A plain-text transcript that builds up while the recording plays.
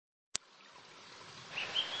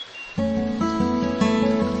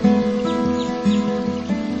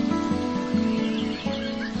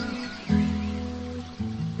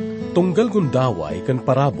Tunggal gundaway kan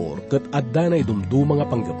parabor ket adda na idumduma nga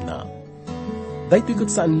panggapna. Daytoy ket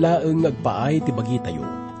saan laeng ngagpaay ti bagi tayo.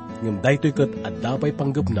 Ngem daytoy ket adda pay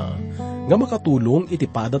panggapna nga makatulong iti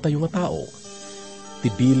pada tayo nga tao. Ti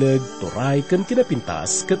bileg, turay ken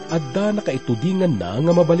kinapintas ket adda nakaitudingan na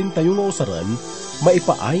nga mabalin tayo nga usaran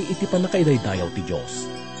maipaay iti panakaidaydayaw ti Dios.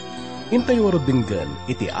 Intayo rodinggan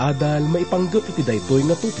iti adal maipanggap iti daytoy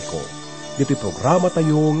nga topiko. Iti programa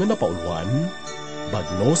tayo nga napaunwan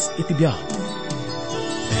Bagnos iti biyak.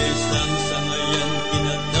 Isang sangayan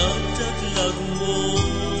kinadagdaglag mo,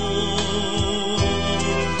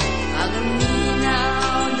 agam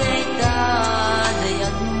ninaw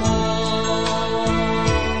daytadayag mo,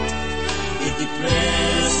 iti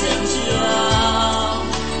presensya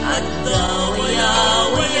at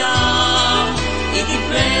dawaya-waya, iti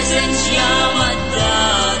presensya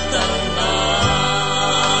magdatang na.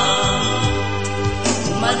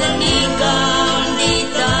 Madanig kang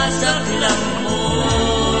dita sa klang mo,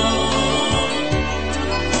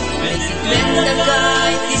 Medikwen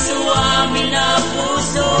dagay ti suami na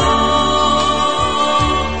puso,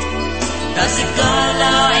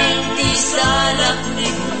 tasikalaeng ti salak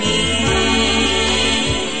nigmi,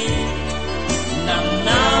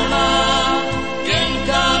 namnama ken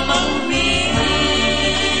kamang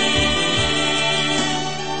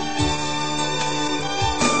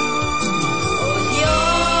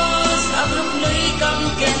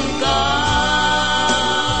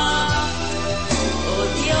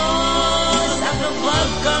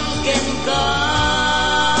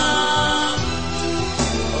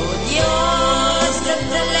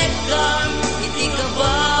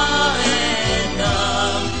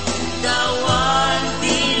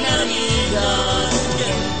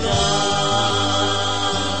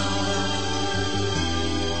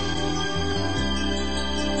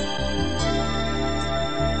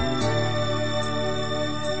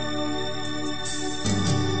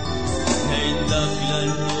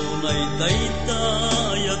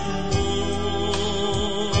daytayag mo,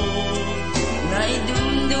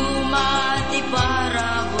 naidumduma ti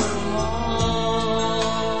parabor mo,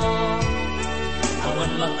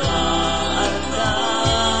 awan makaarta,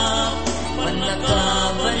 wan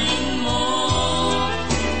nakabalin mo,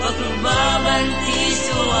 paglubagan ti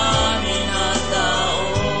suami na tao,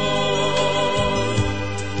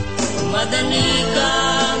 madanig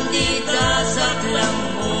kang dita sa klang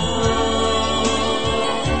mo,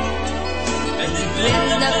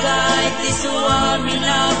 Medikwen dagay ti suami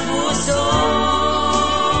na puso,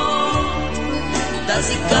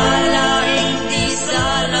 tasikalaeng ti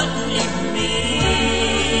salak nigmi,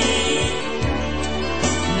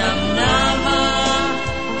 namnama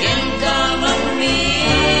ken kamang mi.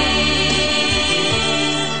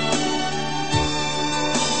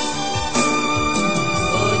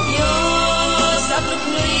 O Dios,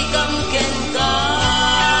 abrupnoy kang ken ka,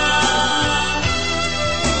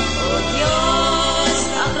 o Dios,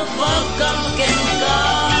 agrupag kang ken ka,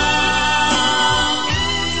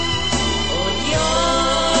 o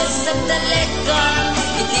Dios, nagdalek ka,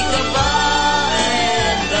 iti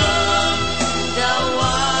kabaenda,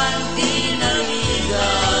 dawan ti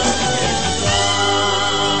narigat ken ka.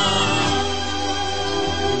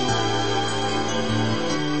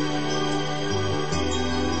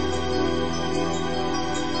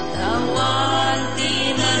 Dawan ti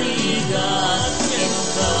narigat ken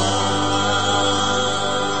ka.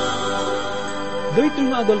 Daytoy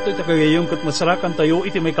nga adaltoy takagayong ket masarakan tayo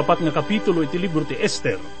iti may kapat nga kapitulo iti libro ti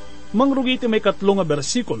Ester. Mangrugi iti may 3 nga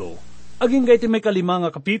bersikulo, aging iti may 5 nga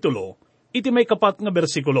kapitulo, iti may 4 nga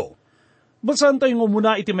bersikulo. Basahan tayo nga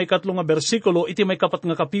muna iti may 3 nga bersikulo, iti may 4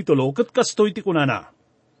 nga kapitulo, ket kastoy ti kunana.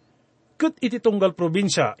 Ket iti tunggal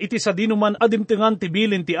probinsya, iti sa dinuman adimtengan ti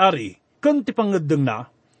bilin ti ari, ken ti pangeddeng na,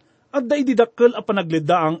 adda ididakkel a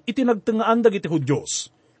panagleddaang iti nagtengaan dagiti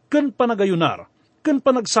Hudyos, ken panagayunar, ken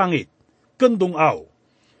panagsangit, ken dungaw.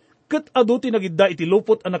 Ket adu ti nagidda iti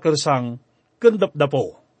lupot a nakersang, ken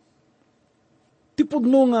dapdapo. Ti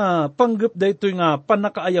pudno nga panggep daytoy nga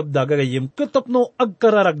panakaayab da gagayem ket tapno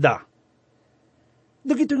agkararagda.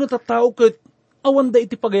 Dagitoy nga tattao ket awan da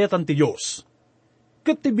iti pagayatan ti Dios.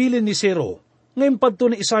 Ket ti bilin ni Zero, ngayon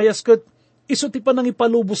padto ni Isaias ket iso ti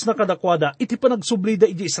panangipalubos na kadakwada iti panagsublida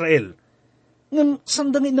iti Israel. Ngem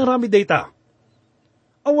sandang inarami dayta.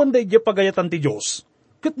 Awan da iti pagayatan ti Dios,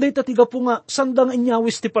 ket dayta tiga po nga sandang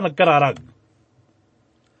inyawis ti panagkararag.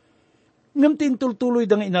 Ngem ti intultuloy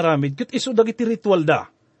da nga inaramid ket iso dagiti ritual da.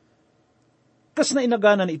 Kas na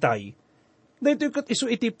inaganan itay, daytoy ket iso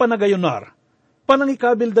iti panagayunar,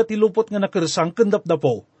 panangikabil da ti lupot nga nakersang ken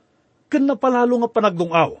dapdapo, ken napalalo nga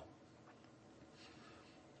panagdungaw.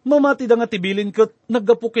 Mamati da nga tibilin ket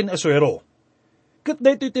naggapukin aswero. Kat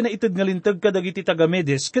daytoy tinaitid nga lintag kadagiti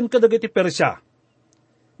taga-Medes ken kadagiti Persya.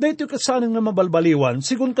 Daytoy kasanang nga mabalbaliwan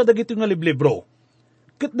sigun kadagiti nga liblibro.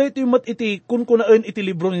 Kat daytoy mat iti kunkunaan iti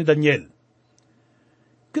libro ni Daniel.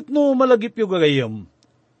 Kat no malagip yu gagayam,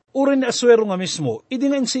 uray ni Aswero nga mismo, idi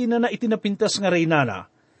nga insina na itinapintas nga reynana,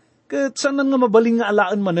 kat sanan nga mabaling nga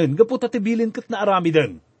alaan manen, gapu tatibilin kat na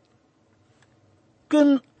aramidan.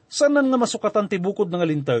 Kan sanan nga masukatan ti bukod nga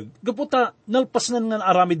lintag, gapu ta nalpasnan nga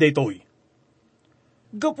aramid daytoy.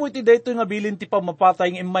 Gapu iti daytoy nga bilin ti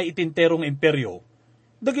pamapatay ng imay itinterong imperyo,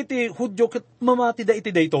 dagiti Hudyo kat mamati da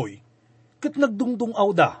iti daytoy, kat nagdungdung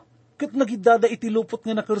awda, kat nagidada iti lupot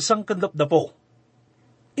nga nakirsang kanlapdapo.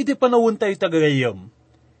 Iti panawon tayo tagagayam,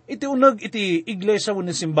 iti unag iti iglesia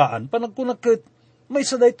wani simbaan, panagkunak kat may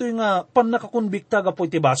sa daytoy nga panakakonbikta gapo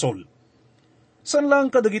iti basol. San lang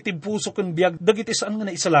kadagiti puso ken biag dagiti saan nga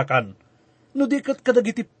naisalakan, no di kat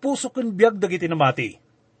kadagiti puso ken biag dagiti namati.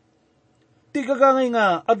 Ti kagangay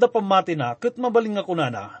nga adda pamati na ket mabaling nga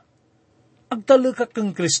kunana, agtalekak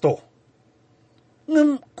kang Kristo.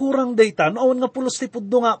 Ngem kurang daytan awan nga pulos ti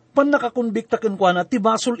pudno nga panakakonbikta ken kuana ti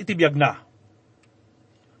basol iti biag na.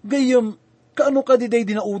 Gayem kaano ka diday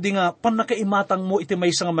dinaudi nga panakaimatang mo iti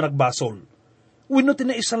maysa nga managbasol. Wenno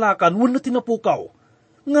tinaisalakan, wenno tinapukaw,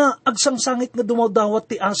 nga agsangsangit nga dumawdawat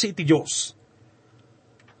ti asi iti Dios.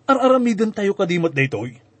 Araramiden tayo kadimot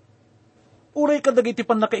daytoy. Uray ka dagiti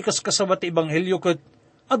panakaikaskasawat ti ebanghelyo ket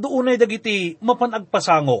aduunay dagiti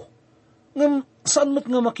mapanagpasango. Ngem saan mo't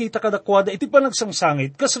nga makita kadakwada iti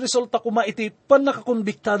panagsangsangit kas resulta kuma iti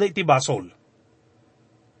panakakonbiktada iti basol.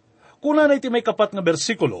 Kunana iti may kapat nga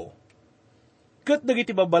bersikulo, ket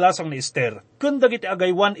dagiti babalasang ni Ester, ken dagiti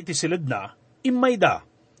agaywan iti silid na, imayda,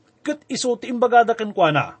 ket iso ti imbagada ken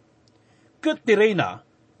kuana, ket ti reyna,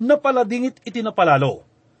 napaladingit iti napalalo,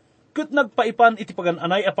 ket nagpaipan iti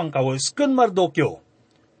pagananay a pangkawes ken Mardokyo,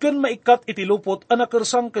 ken maikat iti lupot a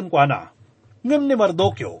nakersang ken kuana, ngem ni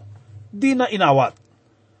Mardokyo, di na inawat.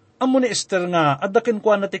 Amo ni Ester nga, adda ken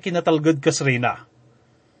kuana ti kinatalged kas reyna.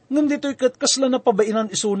 Ngem dito'y ket kasla na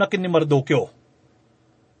pabainan isuna ken ni Mardokyo.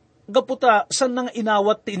 Gaputa, san nang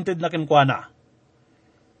inawat ti inted na ken kuana.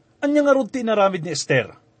 Anya nga rod ti inaramid ni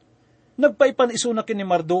Ester. Nagpaipan isuna ken ni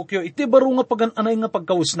Mardokyo iti baro nga pagananay nga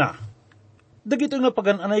pagkaus na. Dagito nga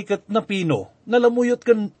pagananay ket napino, nalamuyot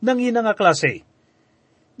ken nangina nga klase.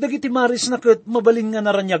 Dagiti maris na ket mabaling nga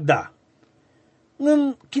naranyagda.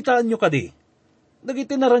 Ngem kitaan nyo kadi,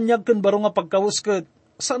 dagiti naranyag ken baro nga pagkaus ket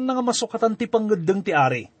saan na nga masukatan ti panggedeng ti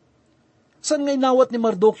ari. Saan nga inawat ni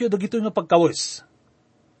Mardokyo dagito nga pagkawes?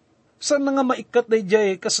 Saan na nga maikat day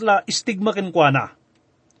jay kasla istigma ken kuana?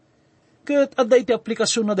 Ket adda iti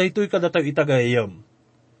aplikasyon na daytoy kadataw itagayam.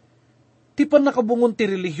 Ti panakabungon ti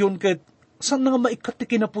relihiyon ket saan na nga maikat ti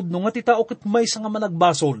kinapudno nga ti tao ket maysa nga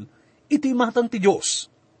managbasol iti matang ti Dios.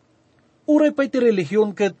 Uray pay ti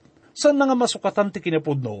relihiyon ket saan na nga masukatan ti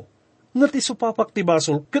kinapudno nga ti supapak ti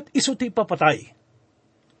basol ket isu ti papatay.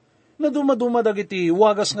 Na dumaduma dagiti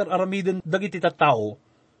wagas nga aramiden dagiti tattao,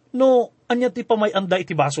 no anya ti pamayanda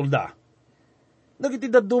iti basol da. Dagiti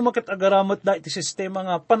daduma ket agaramat da iti sistema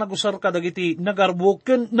nga panagusar ka dagiti nagarbok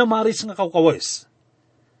ken namaris nga kawkawes.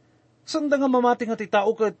 Sanda nga mamati nga ti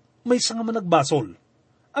tao ket maysa nga managbasol.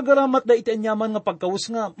 Agaramat da iti anyaman nga pagkawes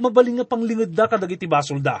nga mabaling nga panglinged da kadagiti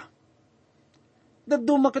basol da.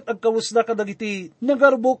 Daduma ket agkawes da kadagiti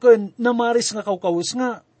nagarbok ken namaris nga kawkawes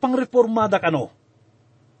nga pangreformada kano.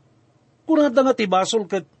 Kunada nga ti basol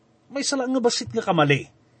ket may sala nga basit nga kamali,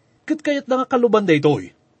 ket kayat da nga kaluban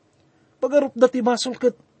daytoy. Pagarup da ti basol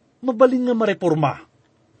ket mabaling nga mareforma.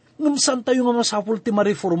 Ngem saan tayo nga masapul ti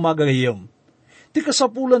mareforma gagayem? Ti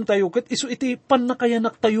kasapulan tayo ket isu iti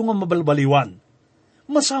pannakayanak tayo nga mabalbaliwan.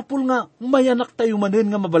 Masapul nga mayanak tayo manen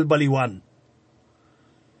nga mabalbaliwan.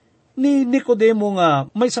 Ni Nicodemo nga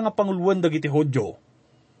may nga panguluan dagiti Hudyo,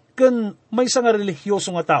 ken may nga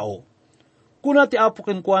religyoso nga tao. Kuna ti apo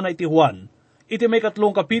ken kuana iti Juan, iti may 3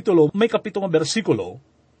 kapitulo, may 7 nga bersikulo,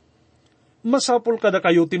 masapul kada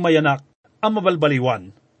kayo ti mayanak ang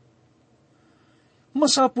mabalbaliwan.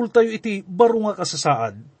 Masapul tayo iti baro nga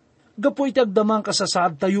kasasaad, gapo iti agdamang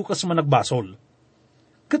kasasaad tayo kas managbasol.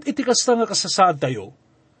 Ket iti kasta nga kasasaad tayo,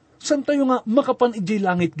 san tayo nga makapan iti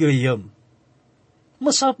langit gayam.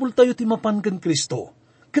 Masapul tayo ti mapan ken Kristo,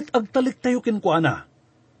 ket agtalik tayo ken kuana.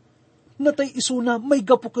 Natay isuna may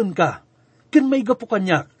gapuken ka, ken may gapu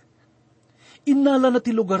kanyak. Inala na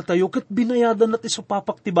ti lugar tayo, ket binayadan na ti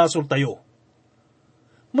supapak ti basol tayo.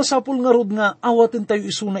 Masapul nga rod nga awaten tayo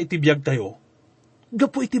isuna iti biyag tayo.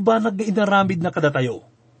 Gapu iti banag nga inaramid na kada tayo.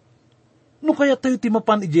 No kaya tayo ti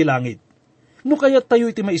mapan iti langit, no kaya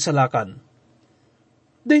tayo iti maisalakan.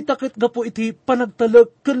 Day takit gapu iti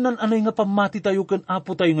panagtalag ken nan anay nga pamati tayo ken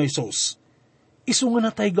apo tayo nga Isus. iso nga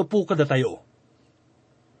natay gapu kada tayo.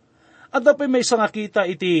 At dapay may nga kita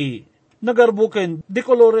iti nagarbuken de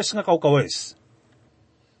colores nga kaukawes.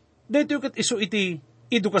 Dito kat iso iti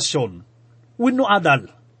edukasyon, wenno adal.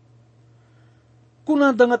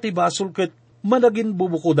 Kunada nga ti basol ket managin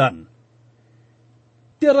bubukudan.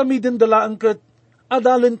 Ti aramiden dalaan ket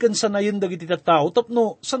adalan ken sanayen dagiti tattao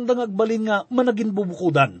tapno sandang agbalin nga managin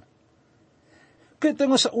bubukudan. Ket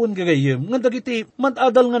nga saun gagayem nga dagiti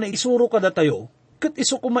madadal nga naisuro kada tayo, ket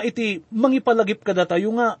iso kuma iti mangipalagip kada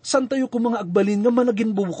tayo nga san tayo kung mga agbalin nga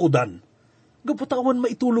managin bubukudan. Gaputawan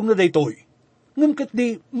maitulong na daytoy. Ngem ket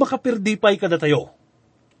di makaperdipay kada tayo.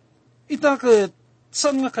 Ita ket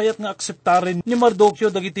san nga kayat nga akseptaren ni Mardoqueo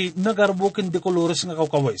dagiti nagarbuken de colores nga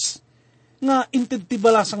kaukawes nga inted ti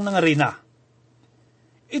balasang nga rina.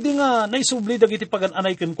 Idi nga naisubli dagiti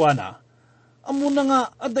pagan-anay ken kuana, amo na nga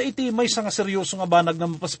adda iti maysa nga seryoso nga banag nga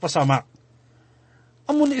mapaspasamak.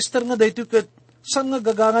 Amo ni Ester nga daytoy ket san nga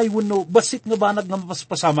gagangay wenno basit nga banag nga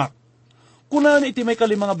mapaspasamak. Kunana iti may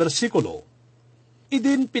kalimang bersikulo,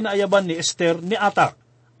 idin pinaayaban ni Ester ni Atak,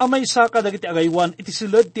 amay saka dagiti agaywan iti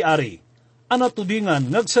silid ti ari, anatudingan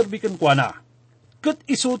ngagserbi ken kuana. Ket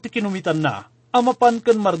isu ti kinumitan na, amapan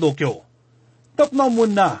ken Mardoqueo. Tapno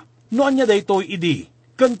amun na, noan niya daytoy idi,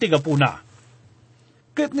 ken tigapuna.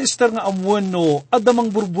 Ket ni Ester nga amuan no, adamang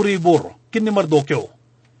burburibor, ken ni Mardoqueo.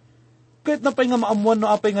 Ket napay nga maamuan no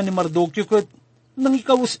apay nga ni Mardoqueo, ket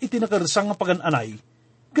nangikawus iti nakarsang nga pagan-anay,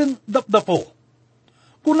 ken dapdapo.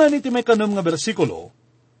 Kunan iti may kanam nga bersikulo,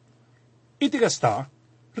 iti kasta,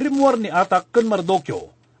 rimuar ni Atak ken Mardoqueo,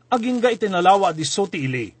 aging ga iti nalawa diso ti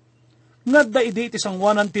ili, ngadda idi iti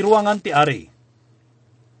sangwanan ti ruangan ti ari.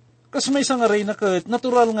 Kas may isang aray na ket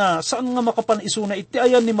natural nga saan nga makapan isuna iti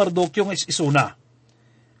ayan ni Mardoqueo nga isuna.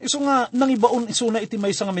 Iso nga nangibaon isuna iti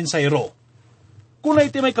may isang mensayro. Kuna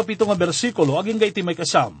iti may kapito nga bersikulo, aging ga iti may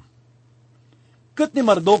kasam. Ket ni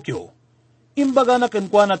Mardoqueo, imbaga na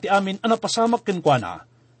kenkwana ti amin anapasamak kenkwana,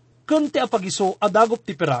 ken ti apagiso adagop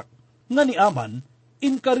ti perak, nga ni aman,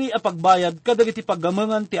 inkari apagbayad kadagiti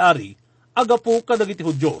paggamangan ti ari, agapo kadagiti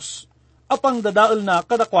Hudyos, apang dadael na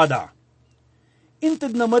kadakwada.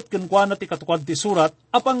 Inted namet kenkwana ti katukwad ti surat,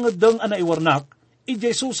 apang ngedeng anaiwarnak,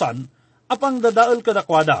 ijay Susan, apang dadael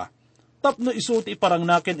kadakwada, tapno isu ti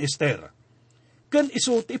iparangnaken Ester. Ken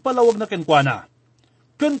isu ti ipalawag na kenkwana.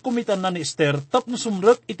 Ken kumitan na ni Ester, tapno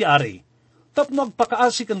sumrek iti ari, tapno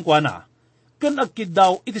agpakaasi kenkwana, ken agkid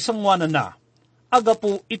daw iti sangwanan na,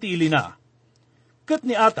 agapo iti ili na. Ket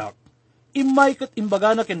ni Atak, imay ket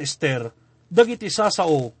imbaga na ken Ester, dagiti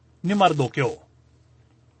sasao ni Mardoqueo.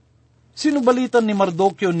 Sinubalitan ni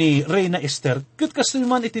Mardoqueo ni Reyna Ester, ket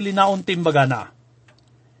kastiman iti linaon ti imbaga na.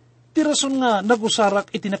 Ti rason nga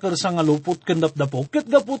nagusarak iti nakarsang nga lupot ken dapdapo, ket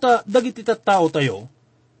gaputa dagiti tattao tayo,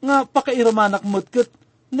 nga pakairamanak met ket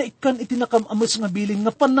naikan iti nakamamas nga bilin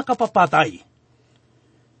nga pan nakapapatay.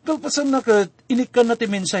 Kalpasan na ket inikan na ti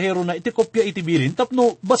mensahero na iti kopya iti bilin,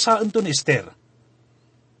 tapno basaan to ni Ester.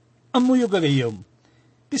 Amuyo gagayom,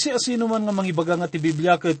 ti si asino man nga mangibaga nga ti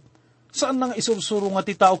Biblia ket saan na nga isursuro nga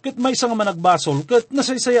ti tao ket may nga managbasol ket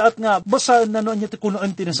nasaysayaat nga basaan na noan niya ti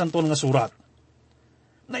kunaan ti nasantol nga surat.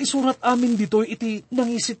 Naisurat amin ditoy iti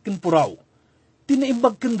nangisit ken puraw,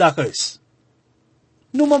 tinaimbag ken dakes.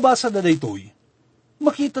 Numabasa da daytoy,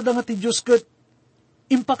 makita da nga ti Diyos ket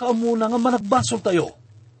impakaamuna nga managbasol tayo.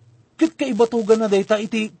 Ket kaibatugan na dayta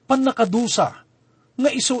iti pannakadusa nga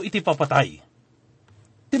isu iti papatay.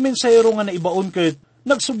 Ti mensahero nga naibaon ket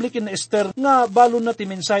nagsublikin na Ester nga balo na ti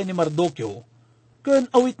mensahe ni Mardoqueo ken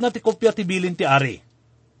awit na ti kopya ti bilin ti ari.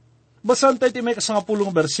 Basan tayo ti may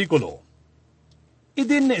kasangapulong bersikulo.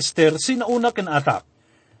 Idin ni Ester sinauna ken Atak,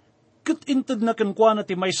 ket inted na kenkwana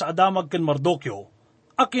ti may sa adamag ken Mardoqueo,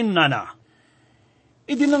 akin nana.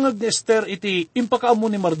 Idinangag ni Ester iti impakaamo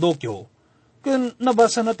ni Mardoqueo, ken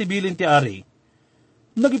nabasa na ti bilin ti ari.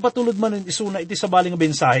 Nagipatulod man in isuna iti sabaling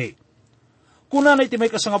bensahe. Kunana iti may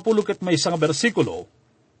kasangapulong ket may isang bersikulo,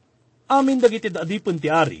 amin dagiti daadipon ti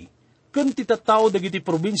ari, ken ti tattao dagiti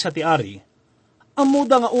probinsya ti ari,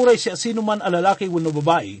 amuda nga uray si asino man alalaki wenno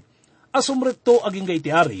babae, asumrekto aging ga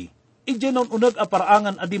iti ari, idyanon unag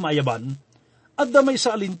aparaangan adi maayaban, at damay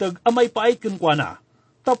sa alintag amay paay kenkwana,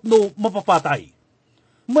 tapno mapapatay.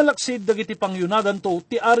 Malaksid dagiti pangyunagan to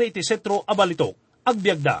ti ari iti setro abalitok,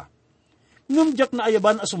 agbiagda. Ngumjak na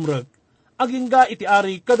ayaban asumrek, aging ga iti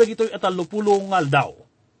ari kadagitoy atalupulo nga aldaw.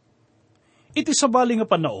 Iti sabali nga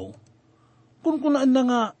panao, kung kunaan na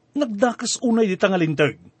nga nagdakas unay di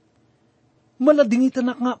tangalintag.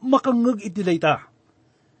 Maladingitan na nga makangag iti dayta.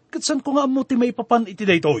 Katsan ko nga mo ti may papan iti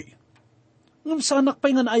daytoy. Ngam sanak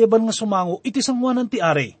pa'y nga naayaban nga sumango iti sangwanan ti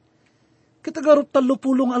ari. Kitagarot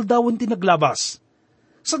talupulong aldawon ti naglabas.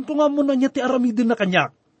 San ko nga mo na niya ti aramidin na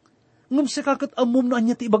kanyak? Ngam si kakat amom na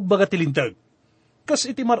niya ti ibagbaga ti lintag. Kas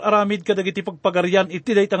iti mararamid kadag iti pagpagarian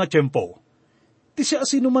iti day nga tiyempo. Ti siya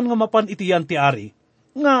asino man nga mapan iti yan ti ari,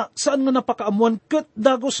 nga saan nga napakaamuan kat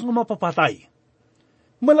dagos nga mapapatay.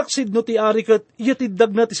 Malaksid no ti ari kat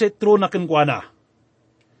yatiddag na ti setro na kenkwana.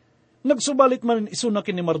 Nagsubalit man iso na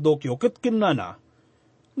kin ni Mardokyo kat kinana,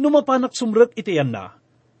 numapanak sumrek iti yan na,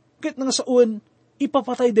 kat nga saun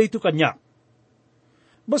ipapatay dayto kanya.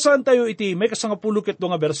 Basahan tayo iti may kasangapulukit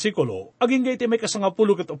nga bersikulo, aging iti may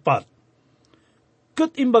kasangapulukit upat.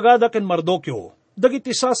 Kat imbagada ken Mardokyo,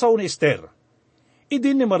 dagiti sasaw ni Ester.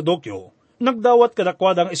 Idin ni Mardokyo, nagdawat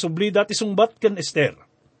kadakwadang isublida ti sungbat ken Ester.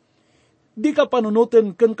 Di ka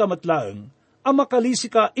panunutin ken kamatlaeng, amakalisi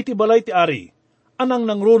ka iti balay ti ari, anang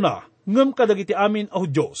nangruna, ngem kadagiti amin a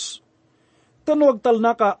Hudyos. Tanuag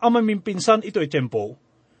talna ka amamimpinsan ito itempo,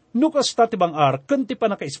 nukas tatibang ar ken ti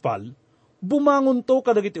panakaispal, bumangon to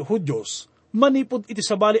kadagiti Hudyos, manipod iti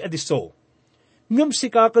sabali adiso. Ngem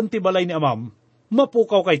sika ken ti balay ni amam,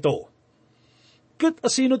 mapukaw kayto. Ket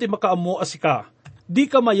asino ti makaammo asika, di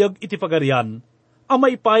ka mayag iti pagarian,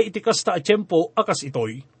 amay pay iti kasta a tiyempo akas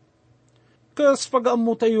itoy. Kas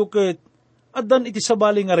pag-aammo tayo ket, adan iti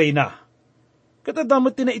sabali nga reyna. Ket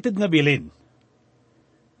adamat tinaitid nga bilin.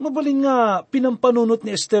 Mabalin nga pinampanunot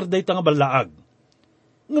ni Ester dayta nga balaag.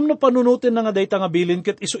 Ngam na panunutin na nga dayta nga bilin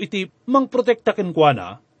ket iso iti mang protekta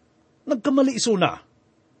kenkwana, nagkamali iso na.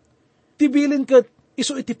 Ti bilin ket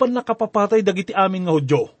iso iti pan nakapapatay dagiti amin nga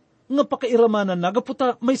Hudyo, nga pakairamanan na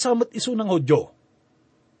gaputa may samat iso ng Hudyo.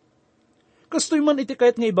 Kastoy man iti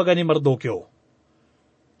kahit nga ibaga ni Mardokyo.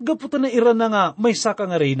 Gaputa na iran na nga may saka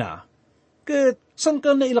nga reyna, ket san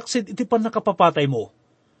ka na ilaksid iti pan nakapapatay mo?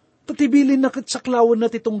 Tatibilin na ket saklawan na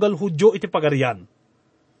titunggal Hudyo iti pagarian.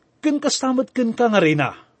 Ken kastamat ken ka nga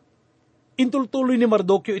reyna. Intultuloy ni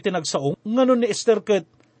Mardokyo iti nagsaong, nganon ni Ester ket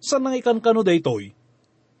san nang ikan kano daytoy?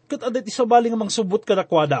 Ket adat isabaling amang subot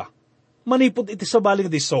kadakwada, manipod iti sabaling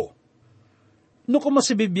diso. No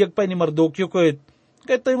kumasibibiyag pa ni Mardokyo ket,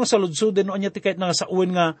 kahit tayo masaludsuden no anya ti kahit nga sauin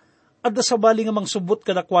nga, adda sabaling amang subot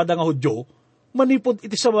kadakwada nga Hudyo, manipod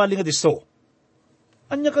iti sabaling nga diso.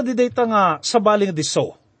 Anya ka didayta nga sabaling nga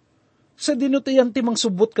diso. Sa dinutayan ti mang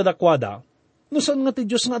subot kadakwada, no saan nga ti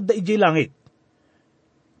Diyos nga adda ijay langit.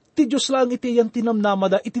 Ti Diyos lang iti yan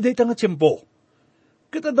tinamnamada iti dayta nga tiyempo.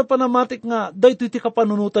 Kita da panamatik nga dayto iti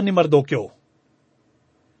kapanunutan ni Mardokyo.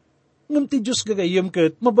 Ngam ti Diyos gagayem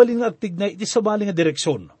ket mabalin nga agtignay iti sabaling nga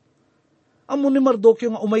direksyon. Amo ni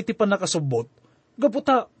Mardokyo nga umay ti panakasubot,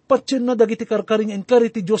 gaputa patyen na dagiti karkaring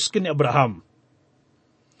enkari ti Diyos ken ni Abraham.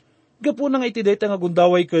 Gapu na nga iti dayta nga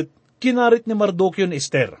gundaway ket kinarit ni Mardokyo ni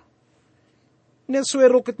Ester.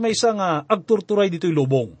 Neswero ket maysa nga agturturay ditoy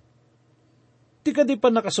lubong. Ti kadi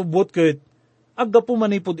pa nakasubot ket aggapu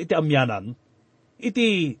manipod iti amyanan,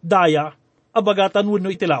 iti daya, abagatan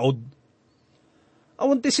wenno iti laod.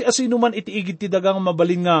 Awan ti si asino man iti igid ti dagang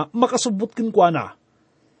mabalin nga makasubot kenkwana.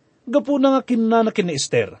 Gapu na nga kinna na kin ni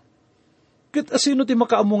Ester. Ket asino ti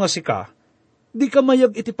makaammo nga sika, di ka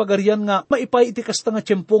mayag iti pagarian nga maipay iti kasta nga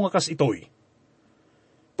tiyempo nga kas itoy.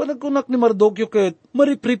 Panagkunak ni Mardokyo ket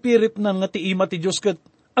maripripirip nan nga ti ima ti Diyos ket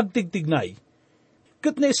agtigtignay.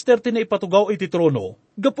 Ket ni Ester ti naipatugaw iti trono,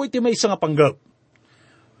 gapu iti may isa nga panggap.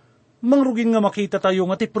 Mangrugin nga makita tayo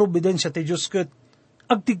nga ti providensya ti Diyos ket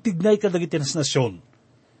agtigtignay kadagiti nasyon.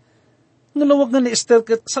 Nalawag nga ni Ester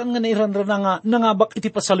ket saan nga nairanrana nga nangabak iti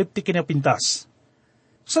pasalip ti kinapintas.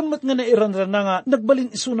 San mat nga nairanrana nga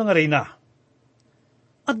nagbalin iso na nga reyna.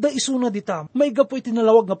 Adda iso na dita, may gapo iti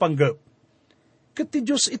nalawag nga panggap. Ket ti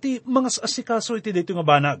Diyos iti mga asikaso iti dito nga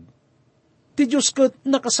banag. Ti Diyos ket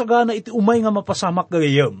nakasagana iti umay nga mapasamak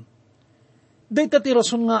gagayam. Dayta ti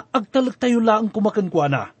rason nga agtalag tayo laang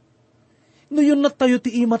kumakenkwana. No yun na tayo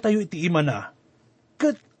ti ima na.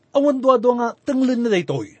 Ket awan duado nga tenglen na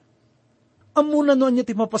daytoy. Amuna no anya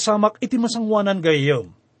ti mapasamak iti masangwanan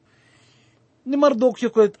gayam. Ni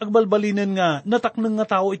Mardokyo ket agbalbalinen nga natakneng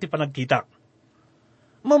nga tao iti panagkitak.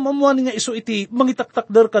 Mamamuan nga iso iti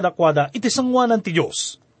mangitaktakder kadakwada iti sangwanan ti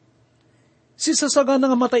Diyos. Si sasagana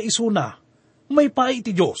nga matay isuna, may paay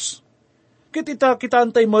iti Diyos. Ket kita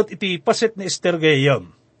antay mat iti paset ni Ester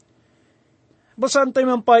gayam. Basan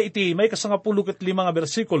tayo man pa iti may kasangapuluket 5 nga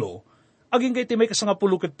bersikulo, aging iti may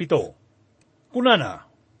kasangapuluket 7. Kunana,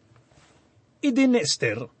 idin ni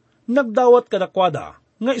Ester, nagdawat kadakwada,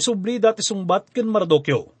 nga isubli dati sungbat ken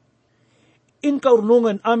Mardokyo.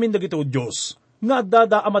 Inkaurnungan amin dagiti Diyos, nga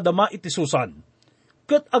addada amadama iti susan,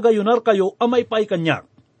 ket agayunar kayo amay pay kanyak,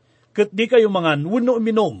 ket di kayo mangan wenno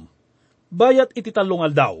uminom, bayat iti 3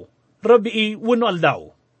 aldaw, rabii wenno aldaw.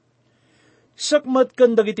 Sakmat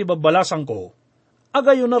ken dagiti babbalasang ko,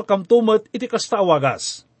 agayonar kamtumet iti kasta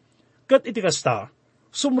awagas. Kat iti kasta,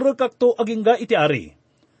 sumrekak to agingga iti ari,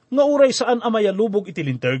 nga uray saan amaya lubog iti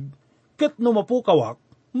linteg, kat no mapukawak,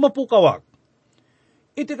 mapukawak.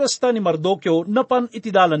 Iti kasta ni Mardokyo napan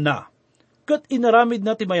iti dalan na, kat inaramid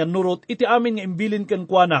na ti mayan nurot iti amin nga imbilin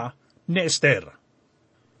kenkwana ni Ester.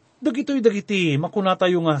 Dagitoy makuna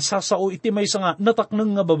tayo nga sasao iti maysa nga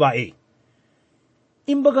natakneng nga babae.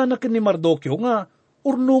 Imbaga na ken ni Mardokyo nga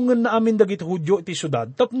urnungan na amin dagiti Hudyo iti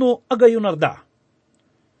syudad tapno agayon narda.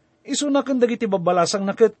 Isuna ken dagiti babalasang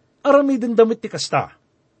naket aramiden damit ti kasta.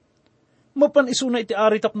 Mapan isuna iti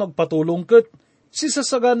ari tapno agpatulong ket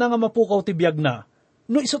sisasagana nga mapukaw ti biag na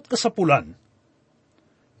no isot kasapulan.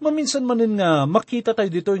 Maminsan manin nga makita tayo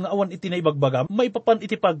dito nga awan iti naibagbaga maipapan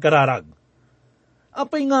iti pagkararag.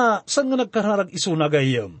 Apay nga san nga nagkararag isuna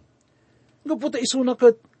gayem. Nga puta isuna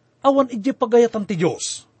ket awan iti pagayatan ti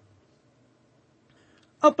Diyos.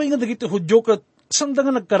 Apay nga dagiti Hudyo ket sanda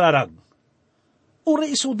nga nagkararag.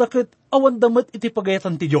 Uri isuda ket awan damet iti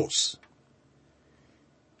pagayatan ti Diyos.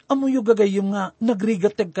 Amuyo gagayem nga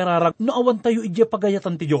nagrigat teg kararag no awan tayo iti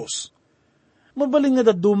pagayatan ti Diyos. Mabaling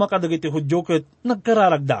nga daduma ka dagiti Hudyo ket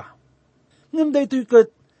nagkararag da. Nganda ito'y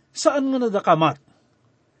ket saan nga nadakamat.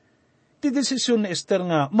 Ti desisyon ni Ester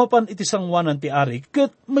nga mapan iti sangwanan ti ari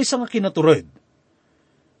ket may nga kinatured.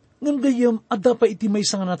 Ngandayem adda pa iti may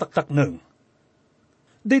nga nataktakneng.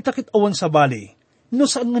 Day takit awan sa bali, no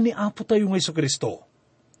saan nga ni Apo tayo ng Jesu-Kristo.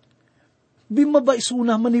 Bimaba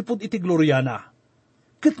isuna manipod iti gloryana,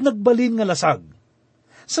 ket nagbalin nga lasag.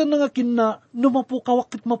 Saan nga kinna no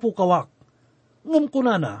mapukawak ket mapukawak. Ngam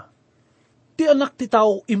kunana, ti anak ti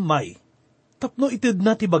tao imay, tapno itid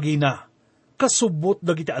na ti bagina, kasubot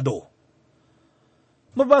dagiti ado.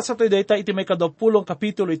 Mabasa tayo dayta iti may 20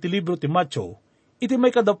 kapitulo iti libro ti Matthew, iti may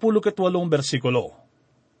 28 bersikulo.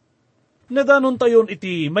 Nadanon tayon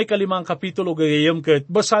iti may 5 kapitulo gayayam ket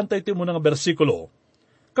basan tayo iti muna nga bersikulo.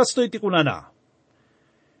 Kasto iti kunana.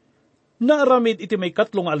 Naaramid iti may 3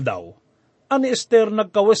 aldaw, ani Ester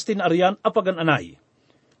nagkawes tin arian apagan anay.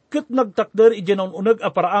 Ket nagtakder iti uneg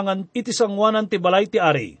a paraangan iti sangwanan ti balay ti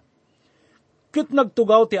ari. Ket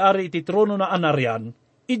nagtugaw ti ari iti trono na anarian,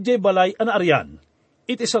 iti balay anarian,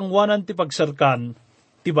 iti sangwanan ti pagserkan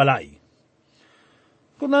ti balay.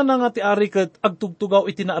 Kunana nga ti ari ket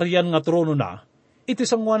agtugtugaw iti naarian nga trono na, iti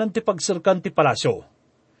sangwanan ti pagserkan ti palasyo.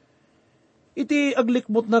 Iti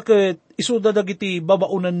aglikmot na ket isuda dagiti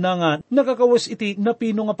babaunan na nga nakakawas iti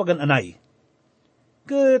napino nga pagananay.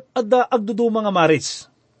 Ket adda agduduma nga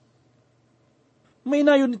maris. May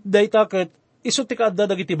nayon iti dayta ket isu ti kaadda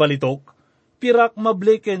dagiti balitok, pirak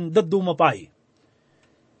mableken daduma pay.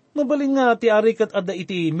 Mabalin nga ti ari ket adda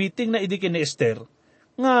iti meeting na idi ken ni Ester,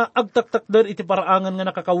 nga agtaktakder iti paraangan nga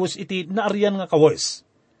nakakawes iti naarian nga kawes.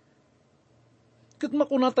 Ket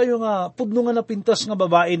makuna tayo nga pudno nga napintas nga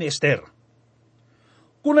babae ni Ester.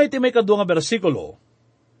 Kuna iti may 2 nga bersikulo,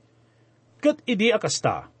 ket idi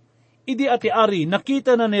akasta, idi ati ari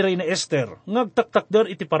nakita na ni Reyna Ester nga agtaktakder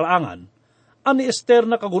iti paraangan, ani Ester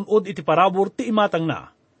na kagunod iti parabor ti imatang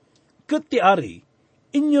na. Ket ti ari,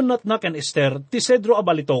 inyon na ken Ester ti sedro a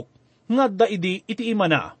balitok, nga da idi iti ima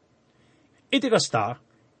na. Iti kasta,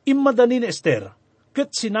 imadani ni Ester,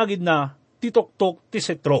 ket sinagid na titoktok ti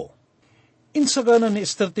setro. Insagana ni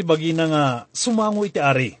Ester ti bagina nga sumango iti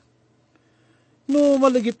ari. No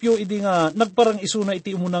malagipyo idi nga nagparang isuna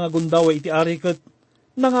iti umuna nga gundaway iti ari ket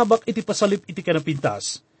nangabak iti pasalip iti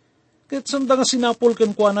kanapintas. Ket sanda nga sinapol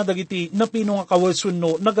ken kuana dagiti napino nga kawes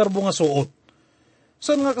wenno nagarbo nga suot.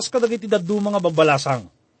 San nga kas kadagiti daddu mga babalasang.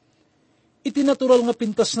 Iti natural nga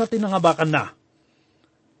pintas na tinangabakan na.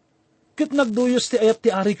 Ket nagduyos ti ayat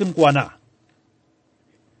ti ari ken kuana.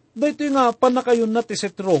 Daytoy nga panakayon na ti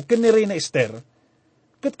setro ken ni Reyna Ester.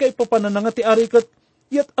 Ket kay papanan nga ti ari ket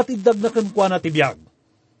yat atidag na ken kuana ti biag.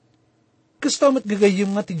 Kastamet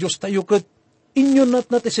gagayem nga ti Dios tayo ket inyon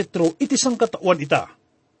na ti setro iti sangkatawan ita.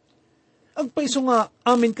 Agpaiso nga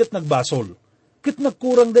amin ket nagbasol, ket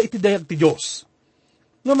nagkurang da iti dayag ti Dios.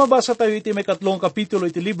 Nga mabasa tayo iti may 3 kapitulo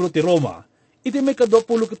iti libro ti Roma, iti may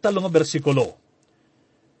 23 nga bersikulo.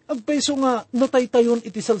 Agpaiso nga nataytayon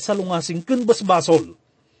iti salsalungasing ken basbasol.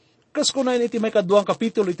 Kas kunayan iti may 2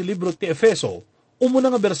 kapitulo iti libro ti Efeso,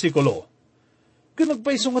 umuna nga bersikulo. Ken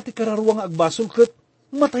nagpaiso nga ti kararuwa nga agbasol ket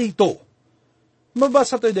matayto.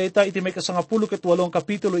 Mabasa tayo dayta iti may 18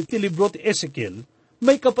 kapitulo iti libro ti Ezekiel,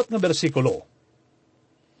 may 4 nga bersikulo.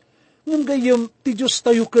 Ngam gayem ti Dios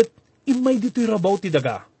tayo ket imay dito'y rabaw ti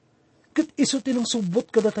daga. Ket iso tinang subot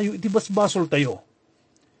kada tayo iti basbasol tayo.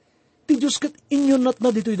 Ti Diyos ket inyon na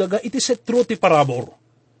dito'y daga iti setro ti parabor.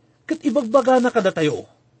 Ket ibagbaga na kada tayo.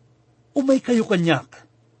 Umay kayo kanyak.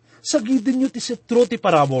 Sagidin nyo ti setro ti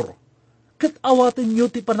parabor. kat awatin nyo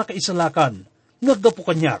ti panakaisalakan, ngaggapo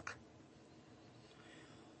kanyak.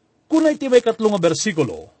 Kunay ti may 3 nga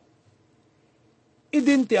bersikulo,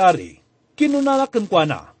 idin ti ari, kinunalakan kwa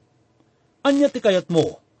na, anya ti kayat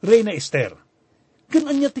mo, Reyna Ester, kan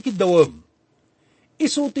anya ti kidawam,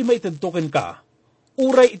 isu ti maitadtoken ka,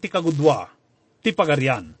 uray iti kagudwa, ti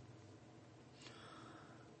pagarian.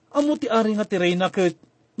 Amo ti ari nga ti Reyna kat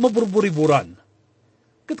maburburiburan,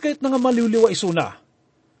 kat kayat na nga maliwliwa isuna,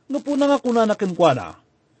 nga po na nga kunanakan kwa na,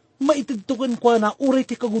 maitadtoken kwa na, uray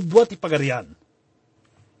ti kagudwa, ti pagarian.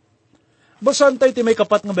 Basan tayo ti may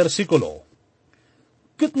 4 nga bersikulo,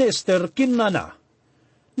 kat ni Ester kinana,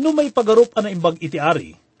 no may pagarup ana imbag iti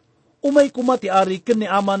ari, umay kuma ti ari ken ni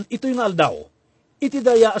aman ito'y nga aldaw, iti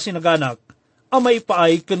daya asinaganak, amay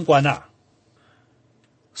paay ken kwa na.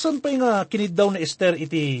 San pa'y nga kiniddaw ni Ester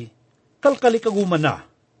iti kalkalikaguman na?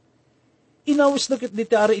 Inawis na kit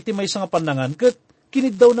ti ari iti may nga panangan, kat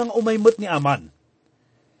kiniddaw na nga umaymot ni aman.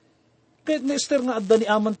 Kahit ni Ester nga adda ni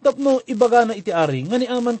aman, tapno ibaga na iti ari, nga ni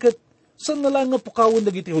aman kat san nga lang nga pukawon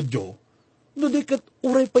dagiti Hudyo, no di kat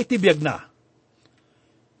uray pa'y tibiyag na.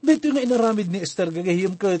 Dito nga inaramid ni Ester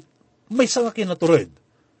gagahiyam kat may nga kinatured.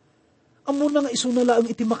 Amo na nga isunala ang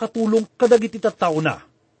iti makatulong kadagiti tattao na.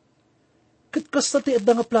 Kat kasta ti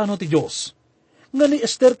adda nga plano ti Diyos, nga ni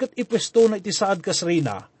Ester kat ipwesto na iti saad kas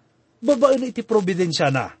Reyna, babae na iti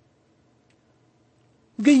probidensya na.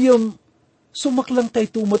 Gayam, sumaklang tayo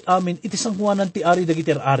tumot amin iti sangwanan ti ari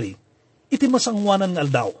dagiti ari, iti masangwanan nga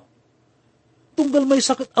aldaw. Tunggal may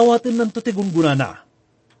sakit awatin ng tutigungguna na.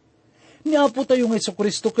 Niapo tayo nga Iso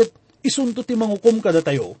Kristo kat isunto ti mangukom kada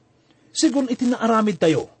tayo, sigun iti naaramid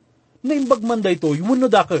tayo, na imbagman da ito'y wano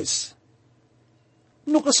dakes.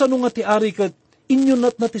 No kasano nga ti ari kat inyo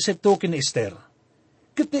nat na ti septo kin Ester.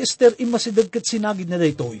 Kat ni Ester imasidag kat sinagid na da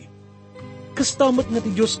ito'y. Kastamat nga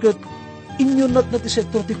ti Diyos kat inyo nat na ti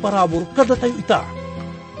septo ti parabor kada tayo ita.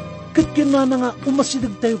 Kat kinana nga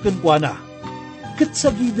umasidag tayo kenkwana. Kat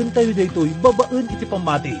sagidin tayo daytoy, babaan iti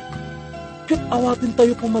pamati. Kat awatin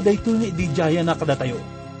tayo pumadaytoy nga idijaya na kada tayo.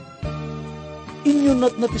 Inyo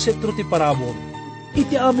nat na ti setro ti parabor,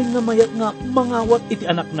 iti amin nga mayat nga mangawat iti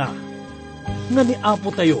anak na, nga ni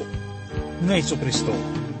Apo tayo, nga Iso Kristo.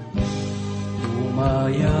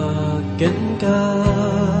 Umayaken ka,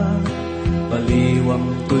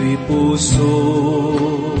 baliwang to'y puso,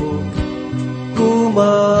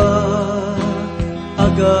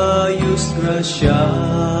 agayos grasya,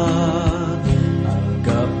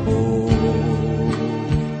 agapo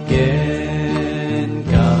ken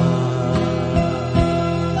ka.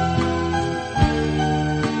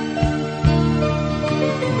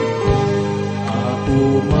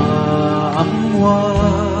 Ako maamwag,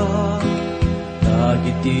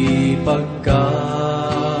 dagiti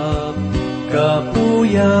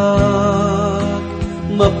pagkapuyak,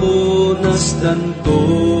 mapunas danto.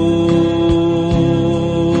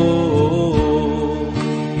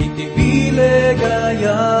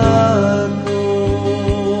 Gayaan mo,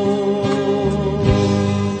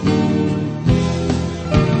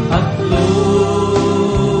 at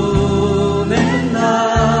lunen na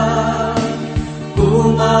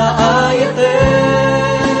kumaayaten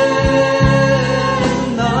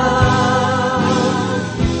na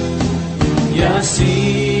yasideg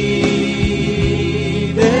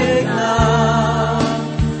na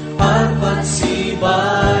at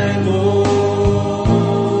pagsibay mo.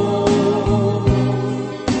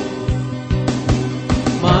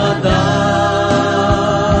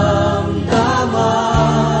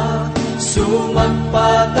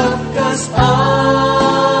 Sumagpatagkas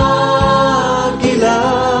agila,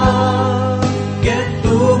 ket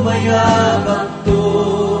tumayabak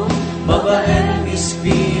to, babaeng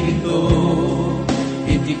espiritu,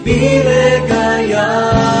 iti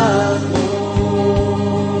pilegayat mo.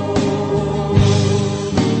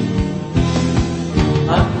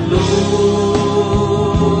 At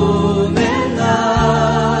lunen na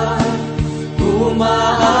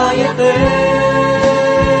kumaayaten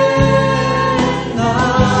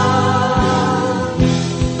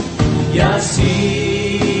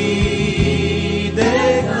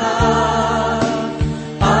yasideg na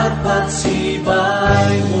at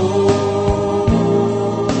pagsibay mo.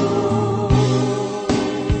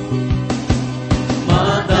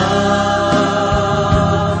 Madamdama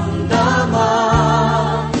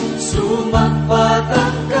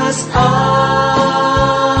sumagpatagkas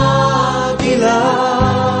agila,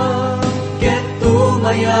 ket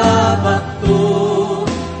tumayabak to,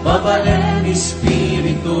 babaeng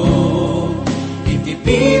espiritu, iti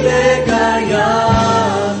pilegayat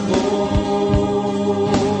mo.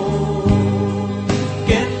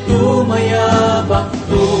 Ket tumayabak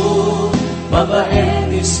to,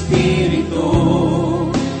 babaeng espiritu,